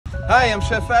Hi, I'm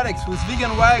Chef Alex with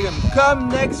Vegan Wagon. Come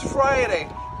next Friday,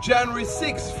 January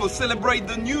 6th, for celebrate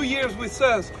the New Year's with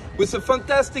us, with a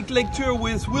fantastic lecture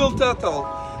with Tuttle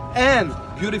and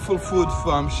beautiful food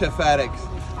from Chef Alex.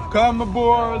 Come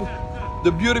aboard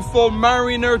the beautiful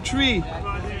Mariner tree,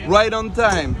 right on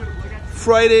time.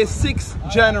 Friday 6th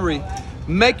January.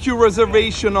 Make your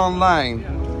reservation online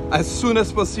as soon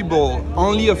as possible.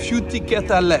 Only a few tickets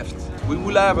are left. We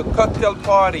will have a cocktail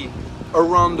party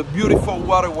around the beautiful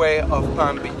waterway of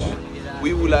Palm Beach.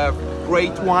 We will have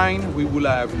great wine, we will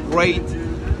have great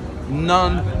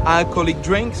non-alcoholic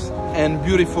drinks and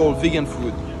beautiful vegan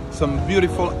food. Some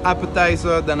beautiful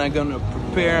appetizer that I'm gonna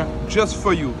prepare just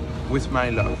for you with my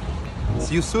love.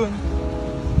 See you soon.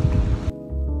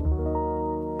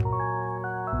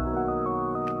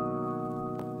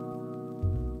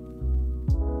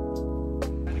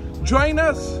 Join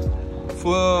us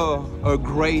for a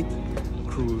great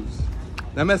cruise.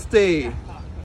 Namaste.